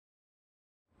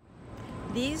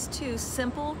These two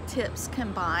simple tips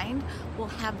combined will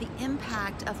have the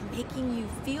impact of making you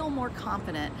feel more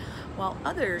confident, while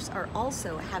others are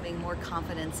also having more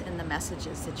confidence in the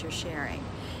messages that you're sharing.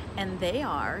 And they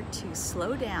are to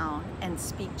slow down and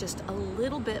speak just a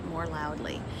little bit more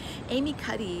loudly. Amy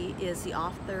Cuddy is the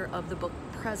author of the book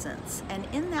Presence, and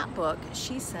in that book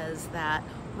she says that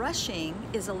rushing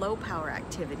is a low power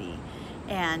activity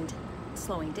and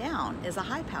slowing down is a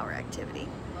high power activity.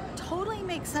 Totally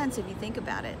makes sense if you think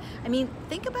about it. I mean,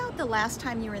 think about the last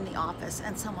time you were in the office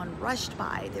and someone rushed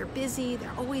by. They're busy,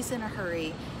 they're always in a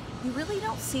hurry. You really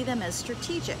don't see them as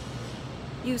strategic.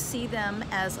 You see them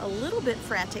as a little bit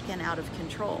frantic and out of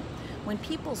control. When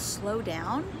people slow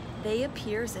down, they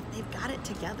appear as if they've got it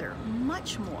together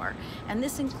much more. And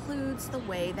this includes the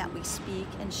way that we speak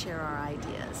and share our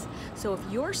ideas. So if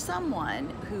you're someone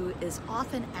who is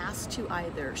often asked to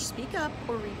either speak up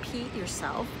or repeat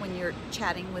yourself when you're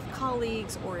chatting with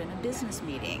colleagues or in a business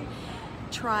meeting,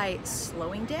 try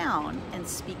slowing down and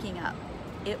speaking up.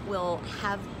 It will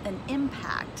have an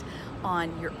impact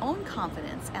on your own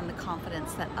confidence and the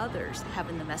confidence that others have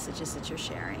in the messages that you're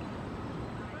sharing.